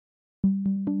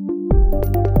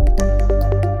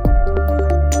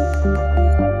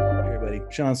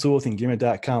Sean Sewell with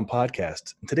Engearment.com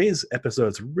podcast. And today's episode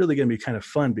is really going to be kind of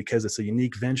fun because it's a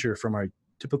unique venture from our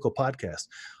typical podcast.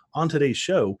 On today's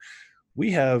show, we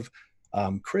have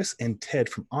Chris and Ted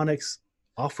from onX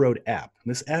Off-Road app. And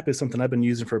this app is something I've been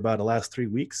using for about the last 3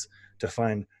 weeks to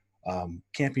find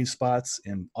camping spots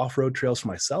and off-road trails for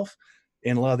myself.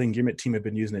 And a lot of the Engearment team have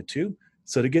been using it too.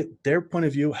 So to get their point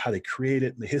of view, how they create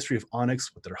it, the history of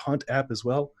onX with their Hunt app as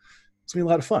well, it's going to be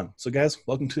a lot of fun. So guys,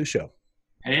 welcome to the show.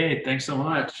 Hey, thanks so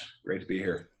much. Great to be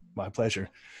here. My pleasure.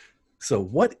 So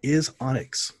what is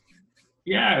onX?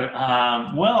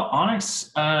 Yeah, well,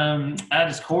 onX at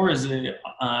its core is a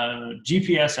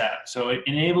GPS app. So it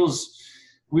enables,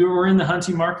 we were in the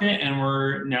hunting market and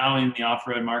we're now in the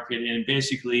off-road market. And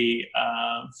basically,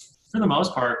 for the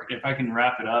most part, if I can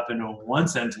wrap it up into one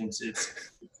sentence,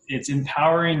 it's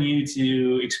empowering you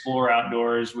to explore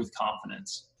outdoors with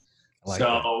confidence.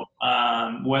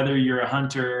 Whether you're a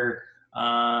hunter,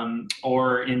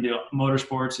 or into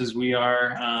motorsports as we are,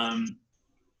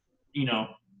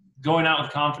 going out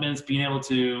with confidence, being able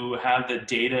to have the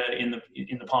data in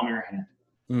the palm of your hand.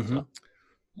 Mm-hmm. So,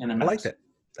 I like that.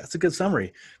 That's a good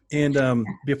summary. And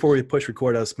before we push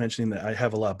record, I was mentioning that I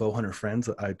have a lot of bow hunter friends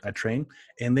that I train,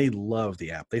 and they love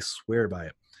the app. They swear by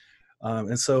it.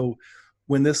 And so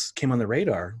when this came on the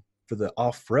radar for the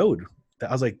off-road,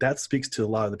 I was like, that speaks to a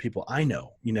lot of the people I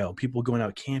know, people going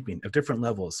out camping at different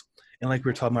levels. And like we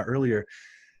were talking about earlier,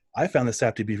 I found this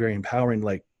app to be very empowering.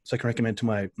 So I can recommend to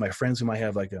my friends who might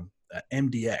have like a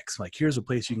MDX, like here's a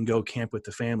place you can go camp with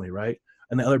the family, right?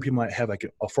 And the other people might have like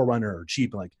a 4Runner or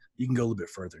Jeep, and like you can go a little bit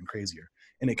further and crazier.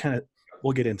 And it kind of,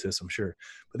 we'll get into this, I'm sure.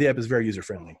 But the app is very user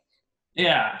friendly.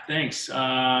 Yeah, thanks.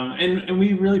 And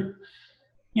we really,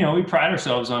 we pride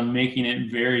ourselves on making it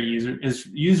very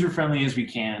user friendly as we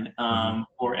can.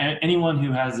 For anyone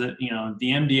who has the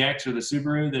MDX or the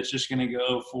Subaru that's just going to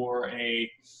go for a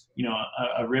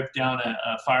rip down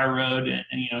a fire road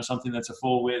and something that's a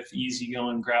full width, easy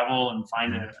going gravel and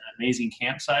find an amazing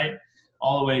campsite,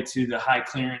 all the way to the high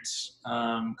clearance,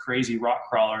 crazy rock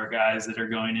crawler guys that are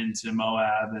going into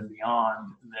Moab and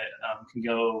beyond that can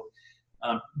go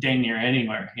dang near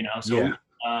anywhere, So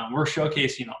we're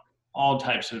showcasing all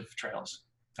types of trails.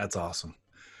 That's awesome.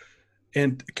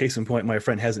 And case in point, my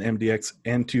friend has an MDX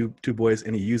and two boys,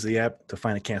 and he used the app to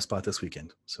find a camp spot this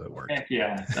weekend. So it worked. Heck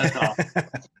yeah, that's awesome.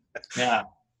 Yeah,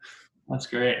 that's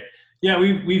great. Yeah,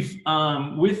 we've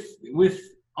with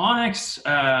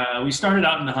onX, we started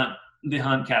out in the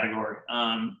hunt category,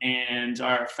 and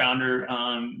our founder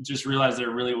just realized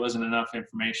there really wasn't enough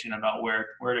information about where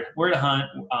to hunt,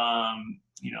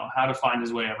 how to find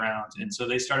his way around, and so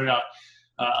they started out.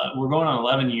 We're going on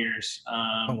 11 years,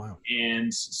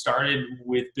 and started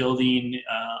with building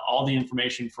all the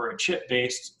information for a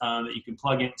chip-based that you can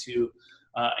plug into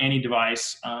any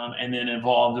device, and then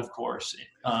evolved, of course,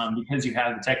 because you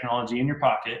have the technology in your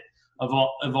pocket,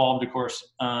 evolved, of course,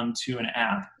 to an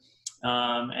app.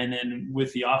 And then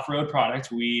with the off-road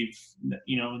product, the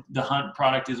Hunt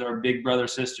product is our big brother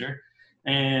sister.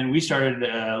 And we started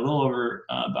a little over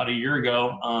about a year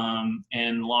ago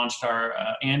and launched our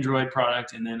Android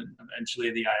product and then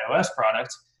eventually the iOS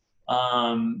product,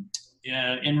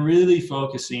 and really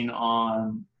focusing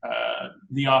on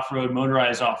the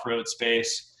motorized off-road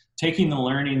space, taking the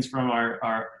learnings from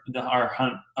our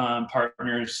Hunt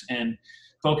partners and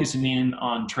focusing in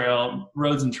on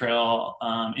roads and trail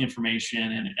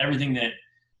information and everything that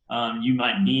you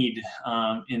might need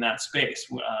in that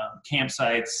space,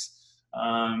 campsites,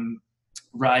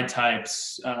 ride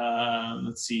types,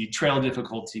 trail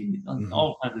difficulty,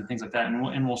 all kinds of things like that,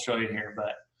 and we'll show you here.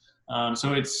 But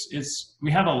so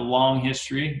we have a long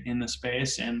history in the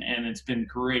space, and it's been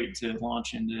great to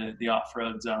launch into the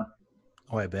off-road zone.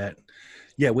 Oh, I bet.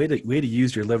 Yeah, way to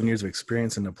use your 11 years of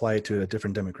experience and apply it to a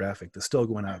different demographic that's still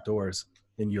going outdoors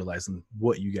and utilizing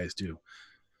what you guys do.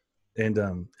 And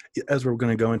as we're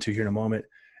going to go into here in a moment,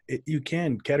 you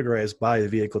can categorize by the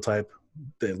vehicle type,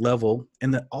 the level,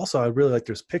 and then also I really like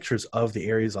there's pictures of the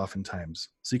areas oftentimes,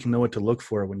 so you can know what to look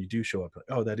for when you do show up. Like,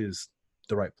 oh, that is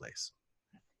the right place.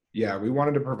 Yeah, we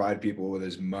wanted to provide people with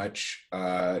as much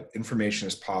information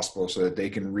as possible so that they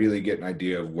can really get an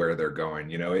idea of where they're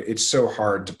going. It's so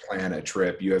hard to plan a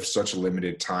trip. You have such a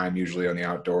limited time usually on the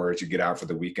outdoors. You get out for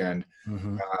the weekend.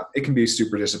 It can be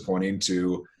super disappointing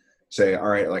to say, all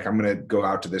right, like I'm going to go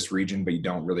out to this region, but you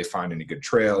don't really find any good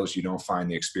trails. You don't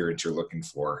find the experience you're looking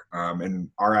for. And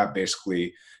our app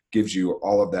basically gives you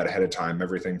all of that ahead of time,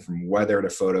 everything from weather to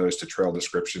photos to trail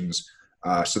descriptions,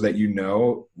 so that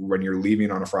when you're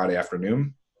leaving on a Friday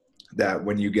afternoon, that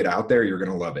when you get out there, you're going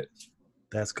to love it.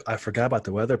 I forgot about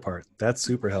the weather part. That's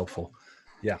super helpful.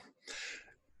 Yeah.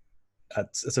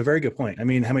 It's a very good point. I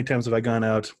mean, how many times have I gone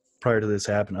out prior to this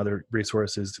app and other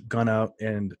resources, gone out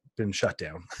and been shut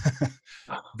down?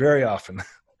 Very often.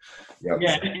 Yep.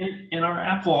 Yeah, and our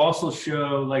app will also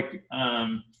show like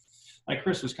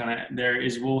Chris was kind of there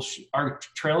is our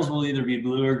trails will either be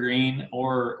blue or green,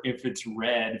 or if it's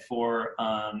red for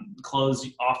closed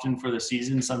often for the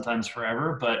season, sometimes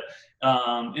forever, but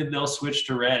they'll switch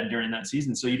to red during that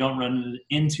season, so you don't run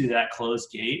into that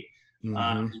closed gate. We've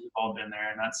all been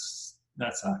there, and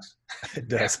that sucks. It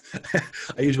does.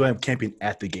 I usually am camping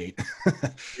at the gate.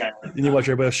 Yeah. And you watch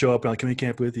everybody else show up and like, can we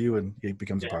camp with you? And it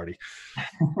becomes a party.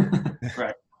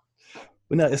 Right.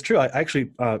 But no, it's true. I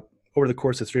actually, over the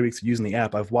course of 3 weeks of using the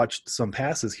app, I've watched some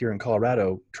passes here in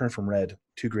Colorado turn from red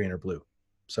to green or blue.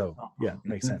 So yeah, it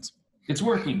makes sense. It's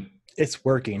working. It's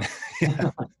working.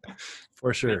 Yeah,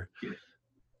 for sure.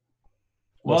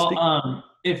 Well,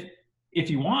 if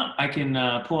you want, I can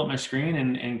pull up my screen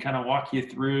and kind of walk you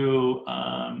through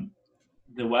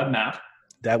the web map.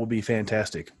 That would be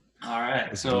fantastic. All right.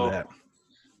 Let's so do that.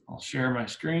 I'll share my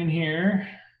screen here.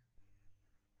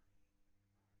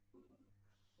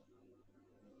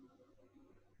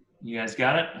 You guys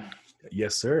got it?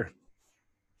 Yes, sir.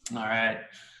 All right.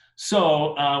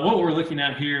 So what we're looking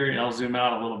at here, and I'll zoom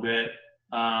out a little bit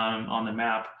on the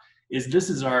map, this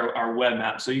is our web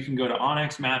map. So you can go to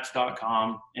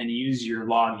onxmaps.com and use your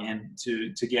login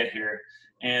to get here.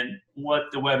 And what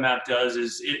the web map does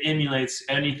is it emulates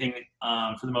anything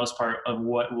for the most part of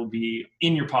what will be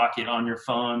in your pocket on your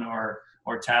phone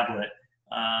or tablet.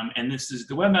 And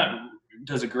the web map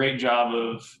does a great job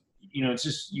of, it's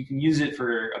just, you can use it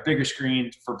for a bigger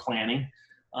screen for planning.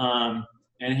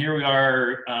 And here we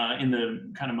are in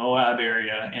the kind of Moab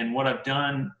area. And what I've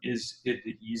done is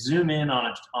you zoom in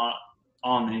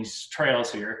on these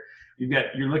trails here.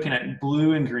 You're looking at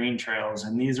blue and green trails,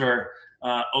 and these are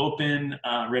open,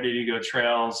 ready to go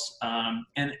trails.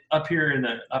 And up here in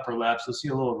the upper left, you'll see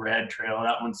a little red trail.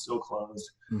 That one's still closed.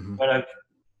 Mm-hmm. But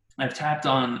I've tapped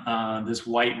on this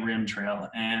white rim trail,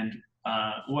 and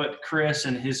what Chris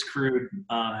and his crew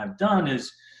have done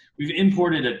is we've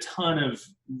imported a ton of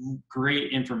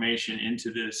great information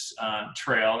into this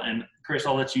trail. And Chris,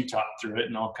 I'll let you talk through it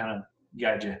and I'll kind of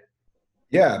guide you.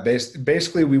 Yeah,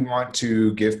 basically we want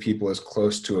to give people as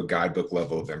close to a guidebook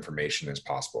level of information as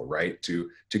possible, right? To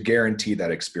guarantee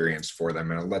that experience for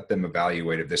them and let them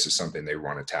evaluate if this is something they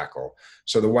want to tackle.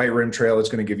 So the White Rim Trail is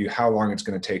going to give you how long it's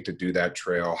going to take to do that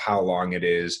trail, how long it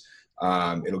is.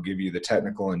 It'll give you the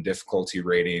technical and difficulty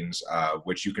ratings,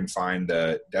 which you can find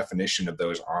the definition of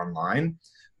those online.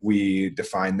 We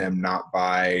define them not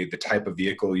by the type of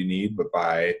vehicle you need, but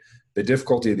by the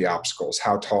difficulty of the obstacles,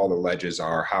 how tall the ledges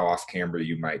are, how off camber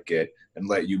you might get, and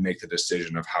let you make the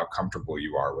decision of how comfortable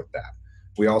you are with that.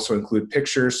 We also include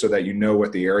pictures so that you know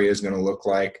what the area is going to look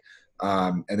like.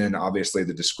 And then obviously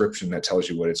the description that tells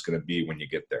you what it's going to be when you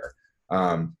get there.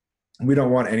 We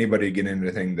don't want anybody to get into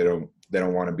anything they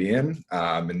don't want to be in.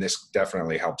 And this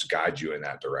definitely helps guide you in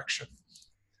that direction.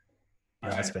 Yeah,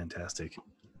 that's fantastic.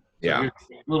 Yeah. A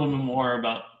little bit more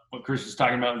about what Chris was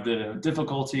talking about, the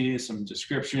difficulty, some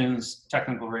descriptions,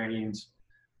 technical ratings.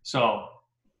 So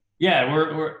yeah,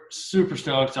 we're super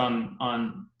stoked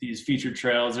on these featured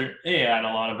trails. They add a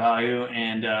lot of value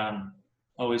and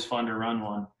always fun to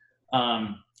run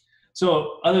one.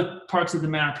 So other parts of the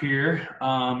map here,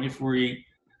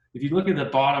 if you look at the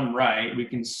bottom right, we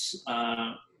can,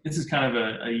 this is kind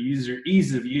of a user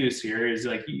ease of use here, is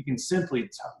like you can simply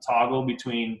toggle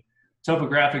between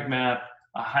topographic map,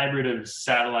 a hybrid of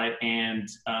satellite and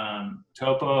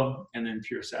topo, and then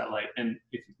pure satellite. And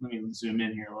let me zoom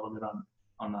in here a little bit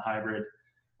on the hybrid.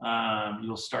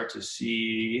 You'll start to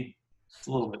see it's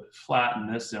a little bit flat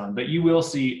in this zone, but you will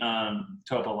see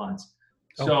topo lines.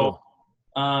 Cool.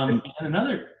 And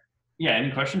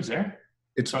any questions there?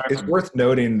 It's worth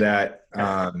noting that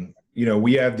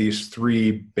we have these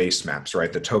three base maps,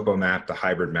 right? The topo map, the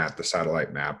hybrid map, the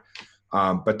satellite map,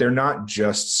 but they're not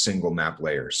just single map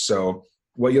layers. So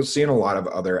what you'll see in a lot of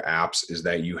other apps is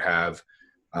that you have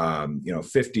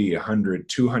 50, 100,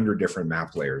 200 different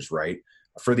map layers, right?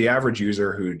 For the average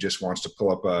user who just wants to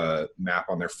pull up a map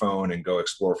on their phone and go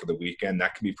explore for the weekend,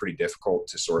 that can be pretty difficult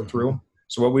to sort through.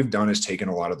 So what we've done is taken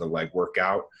a lot of the legwork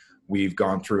out. We've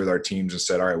gone through with our teams and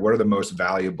said, all right, what are the most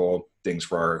valuable things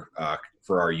for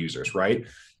our users, right?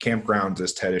 Campgrounds,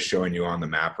 as Ted is showing you on the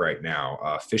map right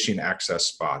now, fishing access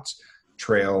spots,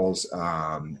 trails,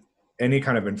 any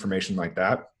kind of information like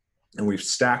that. And we've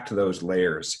stacked those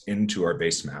layers into our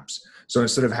base maps. So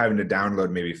instead of having to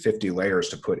download maybe 50 layers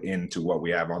to put into what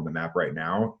we have on the map right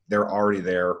now, they're already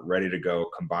there, ready to go,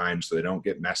 combined so they don't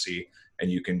get messy, and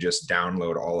you can just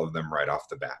download all of them right off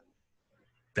the bat.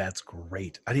 That's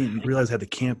great. I didn't realize I had the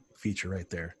camp feature right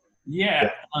there.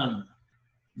 Yeah.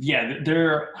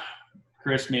 There,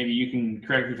 Chris, maybe you can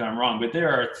correct me if I'm wrong, but there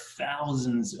are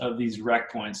thousands of these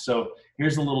rec points. So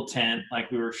here's a little tent like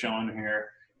we were showing here.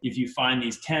 If you find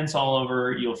these tents all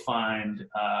over, you'll find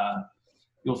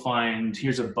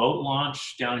here's a boat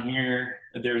launch down here.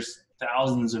 There's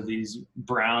thousands of these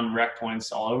brown rec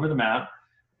points all over the map.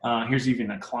 Here's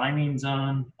even a climbing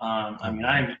zone.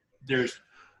 There's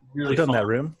really I've done that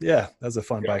room. Yeah, that's a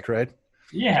fun bike ride.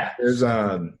 Yeah. There's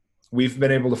we've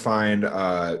been able to find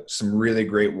some really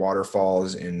great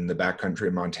waterfalls in the backcountry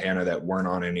of Montana that weren't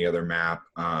on any other map,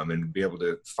 and be able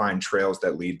to find trails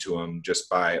that lead to them just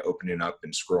by opening up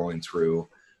and scrolling through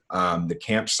the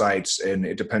campsites. And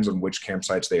it depends on which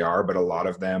campsites they are, but a lot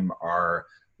of them are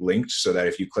linked so that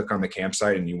if you click on the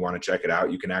campsite and you want to check it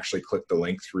out, you can actually click the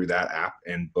link through that app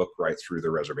and book right through the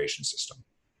reservation system.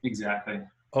 Exactly.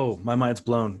 Oh, my mind's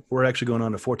blown. We're actually going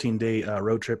on a 14-day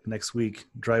road trip next week,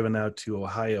 driving out to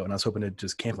Ohio, and I was hoping to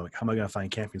just camp. I'm like, how am I going to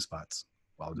find camping spots?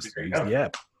 Well, I'll just use the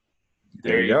app.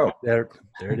 There you go. There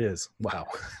it is. Wow.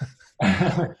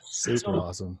 Super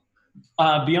awesome.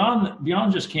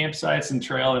 Beyond just campsites and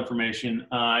trail information,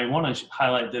 I want to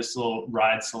highlight this little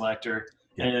ride selector.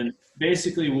 Yeah. And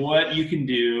basically what you can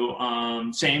do,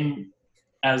 same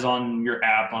as on your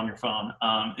app on your phone,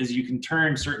 is you can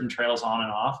turn certain trails on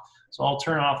and off. So I'll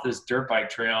turn off this dirt bike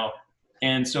trail.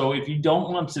 And so if you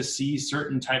don't want to see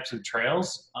certain types of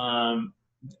trails,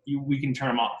 we can turn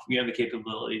them off. We have the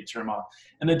capability to turn them off.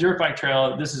 And the dirt bike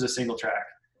trail, this is a single track,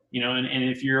 and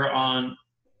if you're on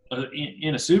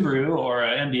in a Subaru or a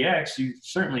MDX, you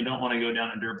certainly don't want to go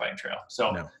down a dirt bike trail.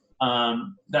 So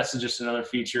no. That's just another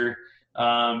feature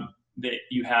that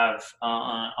you have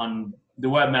on the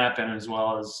web map and as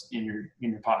well as in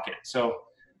your pocket. So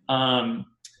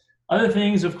other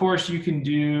things, of course, you can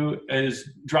do is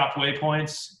drop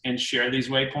waypoints and share these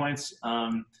waypoints.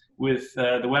 With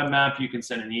the web map, you can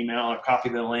send an email or copy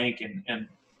the link and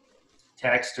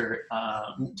text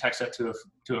that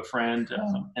to a friend,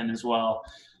 and as well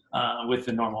with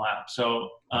the normal app. So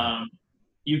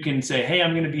you can say, hey,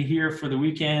 I'm going to be here for the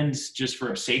weekends just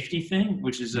for a safety thing,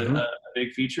 which is a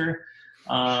big feature,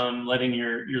 letting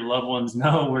your loved ones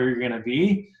know where you're going to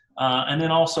be. And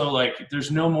then also, like,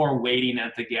 there's no more waiting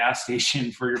at the gas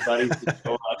station for your buddies to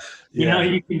show up.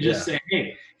 You can just say,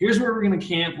 hey, here's where we're going to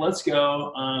camp. Let's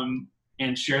go,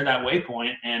 and share that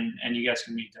waypoint, and you guys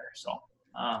can meet there. So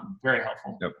very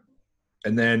helpful. Yep.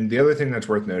 And then the other thing that's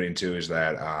worth noting too is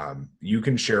that you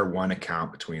can share one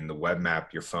account between the web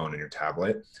map, your phone, and your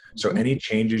tablet. So any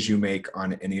changes you make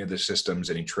on any of the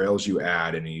systems, any trails you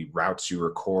add, any routes you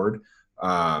record,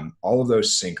 all of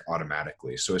those sync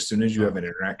automatically. So as soon as you have an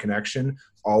internet connection,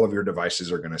 all of your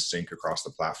devices are going to sync across the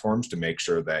platforms to make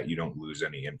sure that you don't lose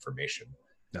any information.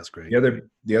 That's great.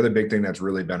 The other big thing that's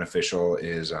really beneficial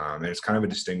is, and it's kind of a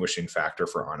distinguishing factor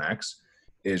for OnX,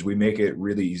 is we make it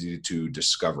really easy to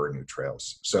discover new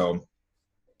trails. So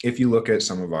if you look at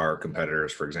some of our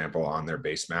competitors, for example, on their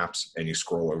base maps, and you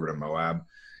scroll over to Moab,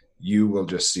 you will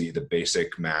just see the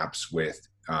basic maps with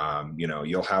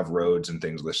you'll have roads and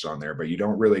things listed on there, but you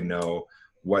don't really know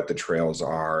what the trails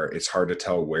are. It's hard to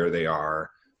tell where they are.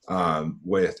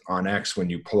 With OnX, when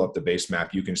you pull up the base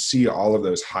map, you can see all of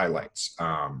those highlights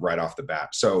right off the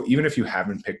bat. So even if you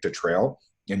haven't picked a trail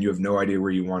and you have no idea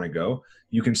where you want to go,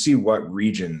 you can see what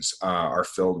regions are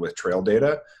filled with trail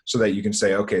data so that you can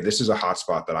say, okay, this is a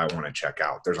hotspot that I want to check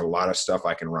out. There's a lot of stuff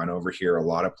I can run over here, a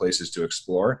lot of places to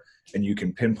explore, and you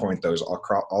can pinpoint those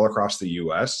all across the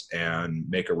US and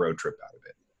make a road trip out of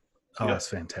it. Oh, that's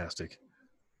fantastic.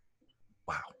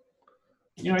 Wow.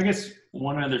 I guess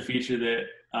one other feature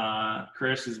that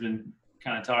Chris has been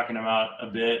kind of talking about a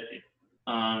bit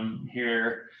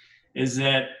here is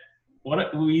that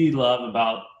what we love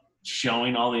about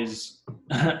showing all these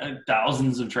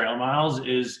thousands of trail miles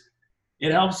is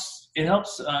it helps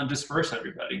disperse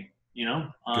everybody.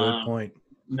 Good point.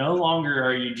 No longer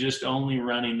are you just only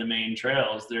running the main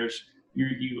trails.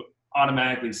 You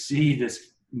automatically see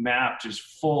this map just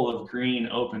full of green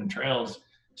open trails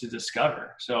to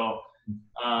discover. So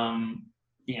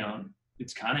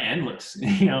it's kind of endless,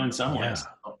 in some ways.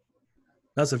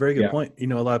 That's a very good point. A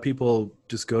lot of people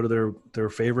just go to their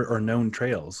favorite or known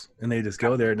trails, and they just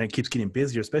go there, and it keeps getting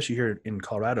busier, especially here in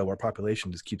Colorado, where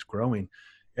population just keeps growing.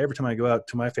 Every time I go out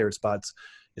to my favorite spots,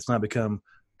 it's not become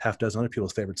half dozen other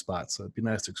people's favorite spots. So it'd be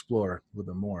nice to explore a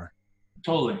little bit more.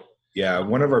 Totally. Yeah,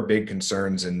 one of our big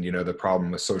concerns and, the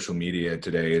problem with social media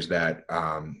today is that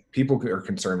people are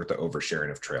concerned with the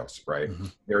oversharing of trails, right? Mm-hmm.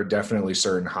 There are definitely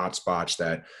certain hotspots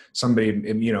that somebody,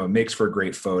 it makes for a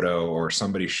great photo, or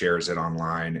somebody shares it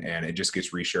online and it just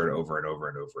gets reshared over and over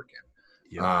and over again.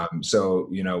 Yep. So,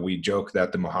 we joke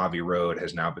that the Mojave Road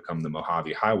has now become the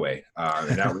Mojave Highway.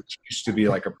 And that used to be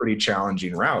like a pretty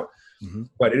challenging route,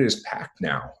 but it is packed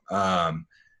now.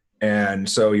 And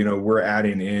so, we're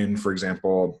adding in, for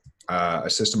example, a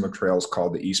system of trails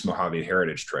called the East Mojave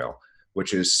Heritage Trail,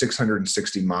 which is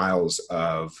 660 miles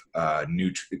of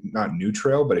not new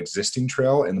trail, but existing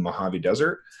trail in the Mojave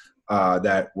Desert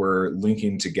that we're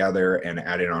linking together and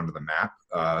adding onto the map.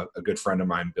 A good friend of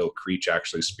mine, Bill Creech,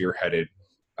 actually spearheaded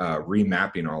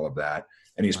remapping all of that.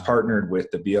 And he's partnered with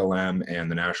the BLM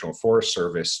and the National Forest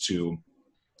Service to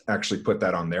actually put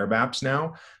that on their maps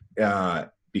now,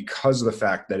 because of the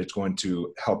fact that it's going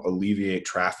to help alleviate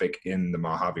traffic in the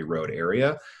Mojave Road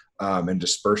area and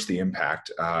disperse the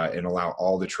impact and allow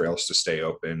all the trails to stay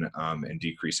open and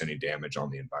decrease any damage on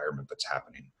the environment that's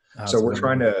happening. So we're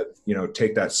trying to,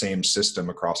 take that same system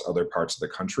across other parts of the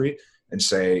country and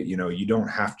say, you don't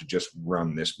have to just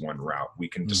run this one route. We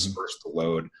can disperse the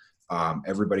load.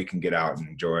 Everybody can get out and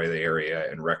enjoy the area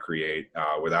and recreate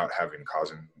without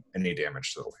causing any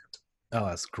damage to the land. Oh,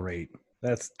 that's great.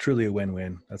 That's truly a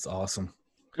win-win. That's awesome.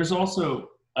 There's also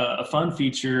a fun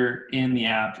feature in the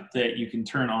app that you can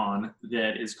turn on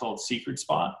that is called Secret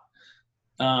Spot.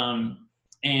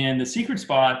 And the secret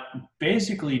spot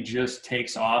basically just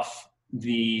takes off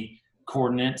the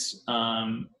coordinates.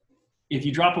 If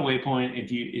you drop a waypoint,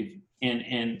 if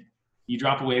you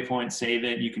drop a waypoint, say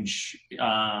that you can,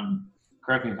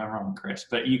 correct me if I'm wrong, Chris,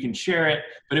 but you can share it,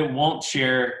 but it won't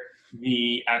share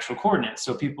the actual coordinates.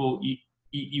 So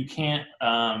you can't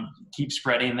keep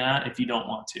spreading that if you don't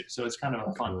want to. So it's kind of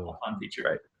a fun feature.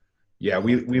 Right. Yeah,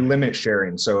 we limit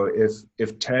sharing. So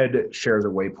if Ted shares a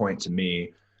waypoint to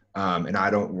me, and I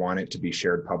don't want it to be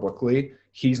shared publicly,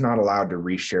 he's not allowed to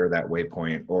reshare that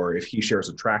waypoint. Or if he shares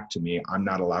a track to me, I'm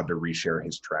not allowed to reshare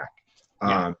his track.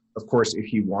 Of course, if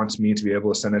he wants me to be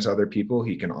able to send it to other people,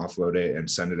 he can offload it and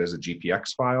send it as a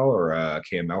GPX file or a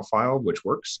KML file, which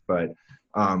works. But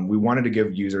we wanted to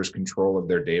give users control of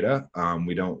their data.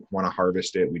 We don't want to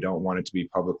harvest it. We don't want it to be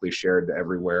publicly shared to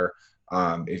everywhere.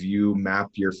 If you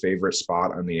map your favorite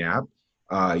spot on the app,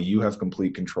 you have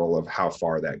complete control of how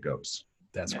far that goes.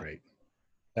 That's great.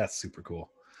 That's super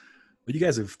cool. But you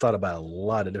guys have thought about a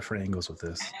lot of different angles with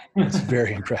this. It's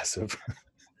very impressive.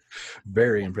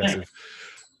 Very impressive.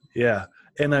 Yeah.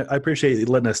 And I appreciate you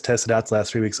letting us test it out the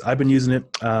last 3 weeks. I've been using it.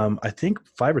 I think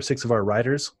 5 or 6 of our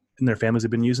riders and their families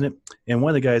have been using it. And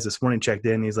one of the guys this morning checked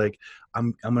in. He's like,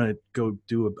 I'm going to go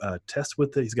do a test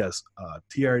with it. He's got a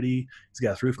TRD. He's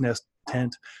got a roof nest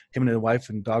tent. Him and his wife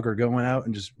and dog are going out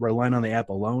and just relying on the app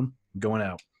alone, going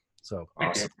out. So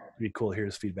awesome. It'd be cool to hear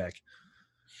his feedback.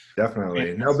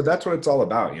 Definitely. No, but that's what it's all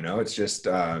about. It's just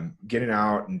getting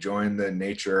out, enjoying the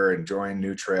nature, enjoying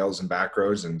new trails and back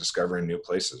roads and discovering new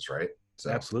places. Right.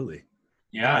 So. Absolutely.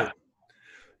 Yeah.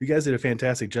 You guys did a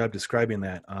fantastic job describing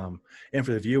that. And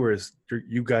for the viewers,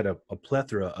 you've got a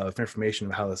plethora of information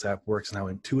of how this app works and how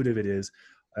intuitive it is.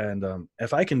 And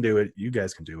if I can do it, you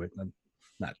guys can do it. I'm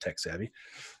not tech savvy.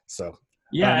 So,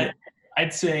 yeah,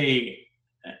 I'd say,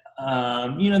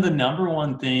 the number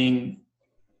one thing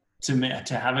to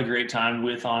have a great time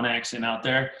with onX and out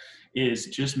there is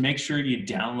just make sure you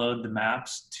download the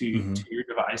maps to your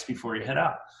device before you head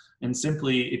out. And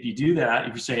simply, if you do that,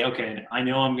 if you say, okay, I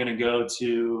know I'm going to go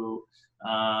to,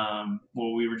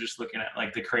 we were just looking at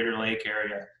like the Crater Lake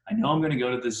area. I know I'm going to go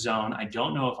to this zone. I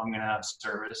don't know if I'm going to have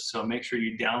service. So make sure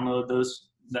you download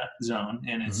that zone,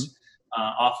 and it's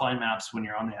offline maps when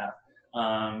you're on the app.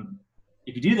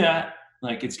 If you do that,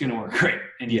 like, it's going to work great,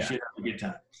 and you should have a good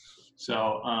time.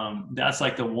 So that's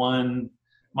like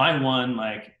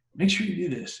make sure you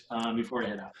do this before you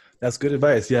head out. That's good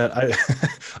advice. Yeah,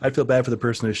 I feel bad for the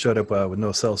person who showed up with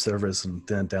no cell service and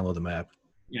didn't download the map.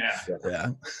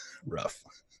 Yeah, rough.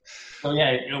 So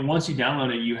once you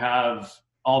download it, you have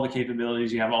all the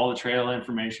capabilities. You have all the trail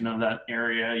information of that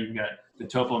area. You've got the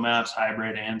topo maps,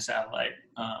 hybrid and satellite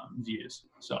views.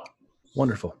 So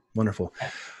wonderful.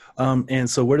 And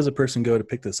so where does a person go to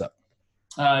pick this up?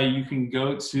 You can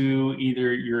go to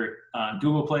either your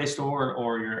Google Play Store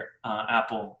or your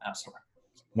Apple App Store.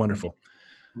 Wonderful.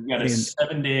 We've got a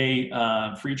 7-day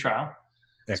free trial.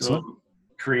 Excellent. So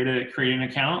create an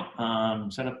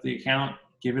account, set up the account,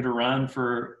 give it a run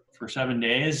for 7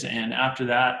 days, and after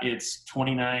that, it's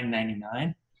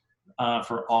 $29.99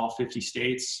 for all 50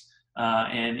 states,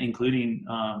 and including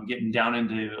getting down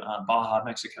into Baja,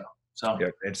 Mexico. So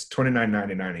it's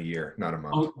 $29.99 a year, not a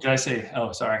month. Oh, did I say?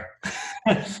 Oh, sorry,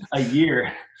 a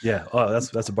year. Yeah. Oh,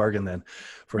 that's a bargain then,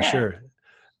 for sure.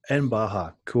 And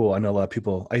Baja, cool. I know a lot of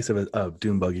people. I used to have a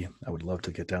dune buggy. I would love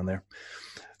to get down there.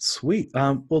 Sweet.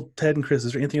 Well, Ted and Chris,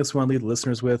 is there anything else you want to leave the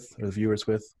listeners with or the viewers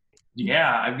with?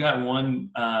 Yeah, I've got one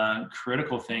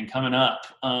critical thing coming up.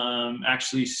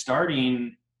 Actually,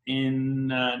 starting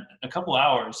in a couple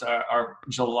hours, our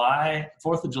July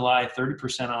 4th of July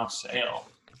 30% off sale.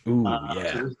 Ooh, So yeah.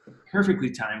 this is perfectly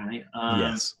timely.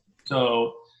 Yes.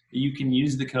 So you can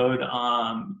use the code,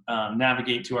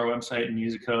 navigate to our website and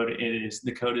use the code.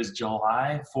 The code is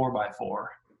July 4x4.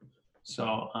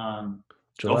 So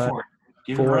July go for it.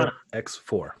 Give it a run.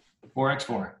 4x4.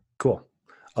 4x4. Cool.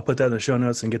 I'll put that in the show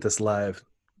notes and get this live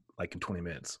like in 20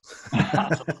 minutes.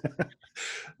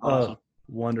 Awesome.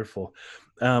 Wonderful.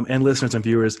 And listeners and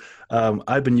viewers,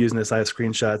 I've been using this. I have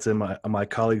screenshots, and my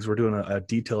colleagues were doing a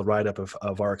detailed write-up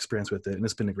of our experience with it, and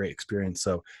it's been a great experience.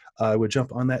 So I would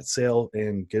jump on that sale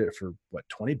and get it for what,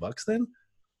 $20 then?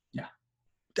 Yeah.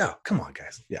 Oh, come on,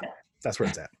 guys. Yeah, that's where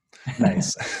it's at.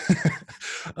 Nice.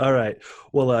 All right.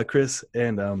 Well, Chris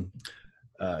and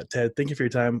Ted, thank you for your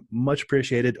time. Much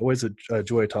appreciated. Always a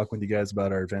joy talking with you guys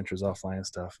about our adventures offline and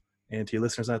stuff. And to you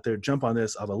listeners out there, jump on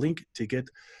this. I have a link to get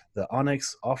the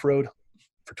onX Off-Road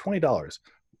for $20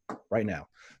 right now.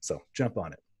 So jump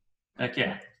on it. Heck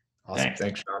yeah. Awesome.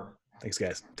 Thanks, Sean. Thanks,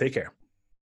 guys. Take care.